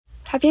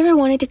Have you ever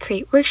wanted to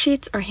create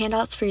worksheets or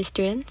handouts for your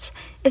students?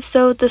 If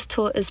so, this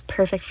tool is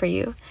perfect for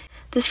you.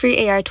 This free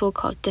AI tool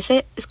called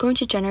Diffit is going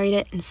to generate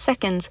it in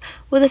seconds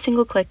with a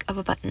single click of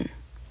a button.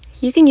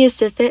 You can use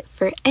Diffit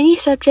for any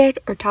subject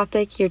or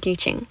topic you're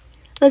teaching.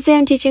 Let's say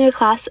I'm teaching a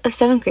class of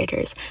 7th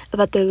graders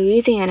about the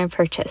Louisiana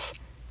Purchase.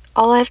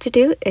 All I have to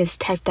do is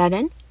type that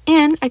in,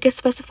 and I can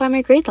specify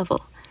my grade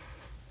level.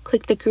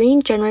 Click the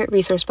green Generate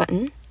Resource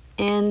button,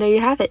 and there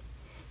you have it.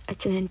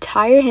 It's an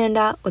entire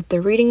handout with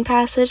the reading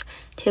passage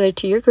tailored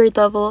to your grade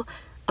level,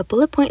 a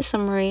bullet point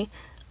summary,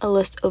 a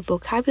list of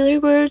vocabulary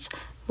words,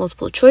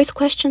 multiple choice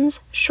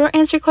questions, short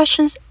answer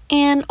questions,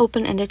 and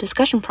open-ended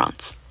discussion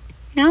prompts.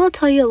 Now I'll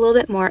tell you a little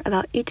bit more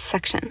about each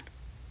section.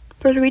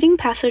 For the reading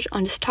passage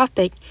on this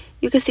topic,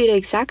 you can see the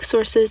exact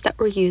sources that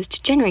were used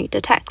to generate the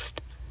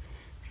text.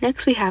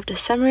 Next we have the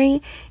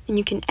summary, and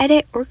you can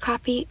edit or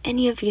copy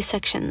any of these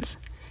sections.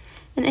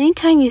 And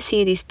anytime you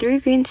see these 3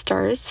 green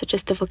stars, such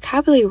as the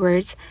vocabulary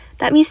words,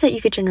 that means that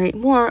you could generate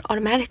more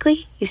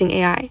automatically using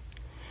AI.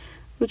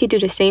 We could do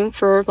the same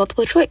for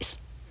multiple choice.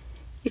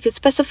 You could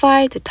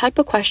specify the type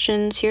of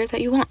questions here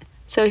that you want.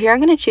 So here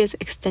I'm going to choose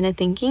extended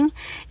thinking,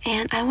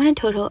 and I want a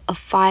total of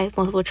 5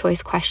 multiple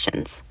choice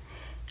questions.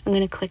 I'm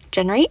going to click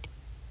generate,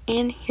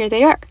 and here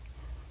they are.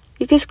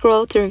 You can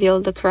scroll to reveal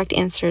the correct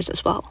answers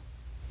as well.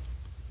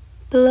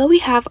 Below we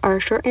have our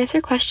short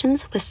answer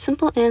questions with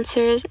simple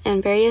answers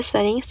and various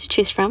settings to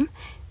choose from,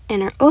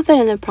 and our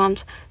open-ended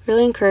prompts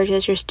really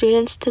encourages your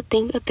students to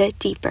think a bit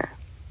deeper.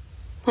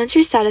 Once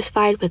you're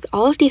satisfied with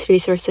all of these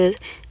resources,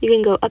 you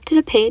can go up to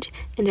the page,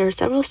 and there are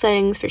several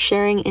settings for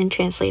sharing and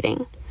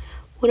translating.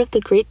 One of the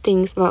great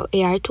things about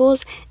AI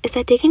tools is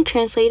that they can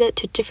translate it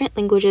to different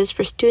languages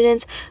for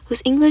students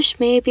whose English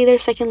may be their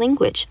second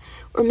language,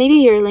 or maybe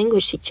you're a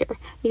language teacher.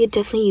 You could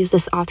definitely use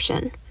this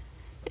option.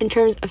 In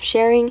terms of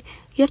sharing,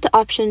 you have the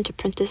option to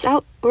print this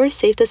out or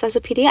save this as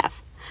a PDF.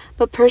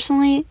 But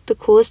personally, the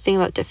coolest thing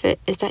about Diffit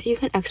is that you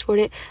can export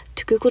it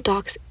to Google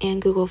Docs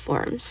and Google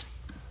Forms.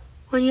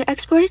 When you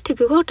export it to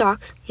Google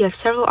Docs, you have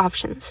several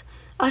options.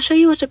 I'll show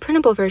you what the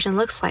printable version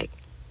looks like.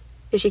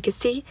 As you can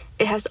see,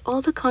 it has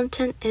all the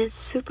content and it's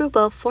super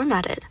well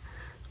formatted.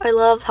 I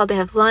love how they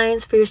have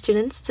lines for your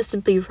students to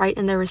simply write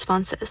in their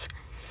responses.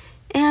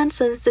 And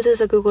since this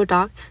is a Google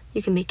Doc,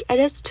 you can make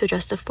edits to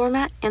adjust the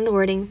format and the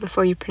wording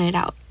before you print it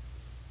out.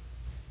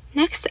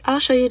 Next, I'll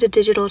show you the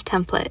digital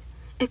template.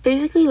 It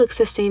basically looks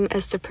the same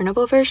as the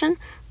printable version,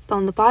 but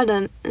on the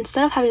bottom,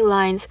 instead of having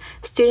lines,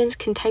 students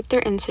can type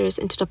their answers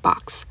into the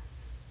box.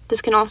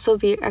 This can also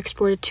be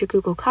exported to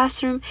Google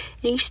Classroom,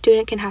 and each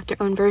student can have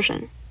their own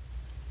version.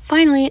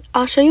 Finally,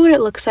 I'll show you what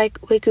it looks like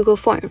with Google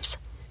Forms.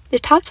 The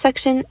top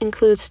section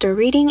includes the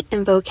reading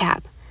and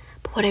vocab,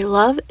 but what I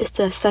love is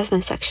the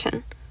assessment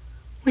section.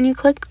 When you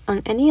click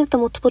on any of the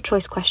multiple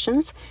choice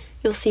questions,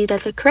 you'll see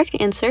that the correct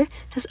answer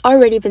has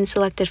already been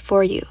selected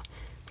for you,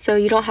 so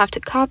you don't have to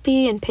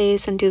copy and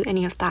paste and do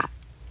any of that.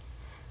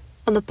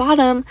 On the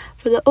bottom,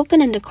 for the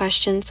open-ended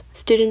questions,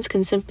 students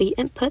can simply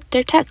input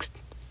their text.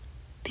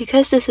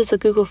 Because this is a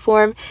Google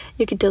form,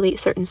 you can delete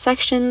certain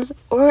sections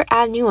or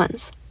add new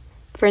ones.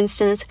 For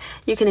instance,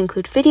 you can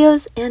include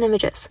videos and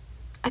images.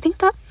 I think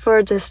that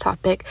for this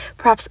topic,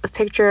 perhaps a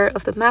picture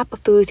of the map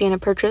of the Louisiana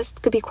Purchase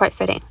could be quite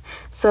fitting,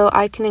 so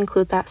I can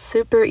include that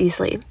super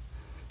easily.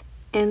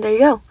 And there you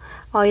go.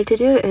 All you have to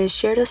do is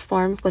share this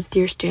form with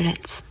your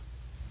students.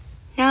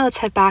 Now let's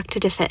head back to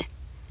Diffit.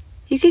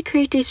 You could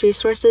create these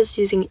resources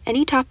using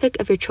any topic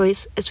of your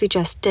choice as we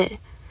just did,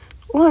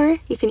 or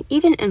you can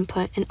even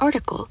input an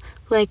article,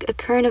 like a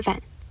current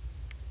event.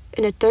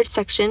 In the third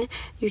section,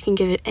 you can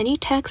give it any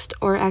text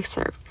or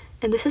excerpt,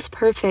 and this is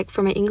perfect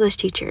for my English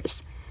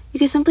teachers. You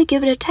can simply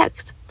give it a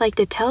text, like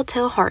the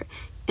telltale heart,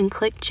 and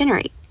click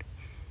generate.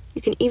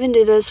 You can even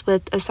do this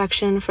with a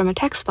section from a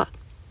textbook.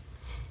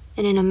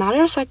 And in a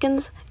matter of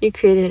seconds, you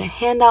created a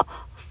handout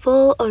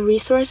full of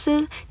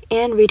resources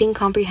and reading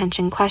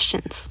comprehension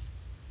questions.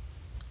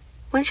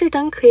 Once you're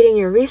done creating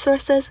your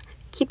resources,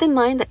 keep in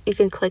mind that you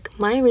can click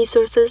My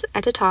Resources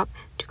at the top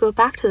to go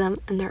back to them,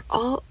 and they're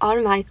all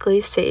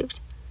automatically saved.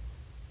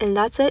 And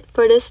that's it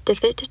for this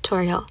Diffit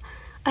tutorial.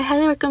 I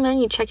highly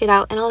recommend you check it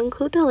out, and I'll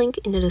include the link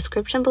in the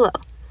description below.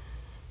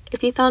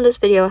 If you found this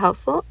video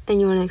helpful and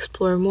you want to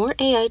explore more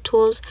AI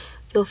tools,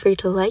 feel free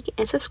to like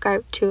and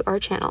subscribe to our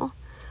channel.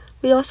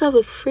 We also have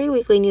a free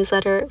weekly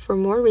newsletter for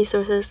more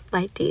resources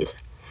like these.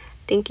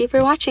 Thank you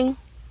for watching!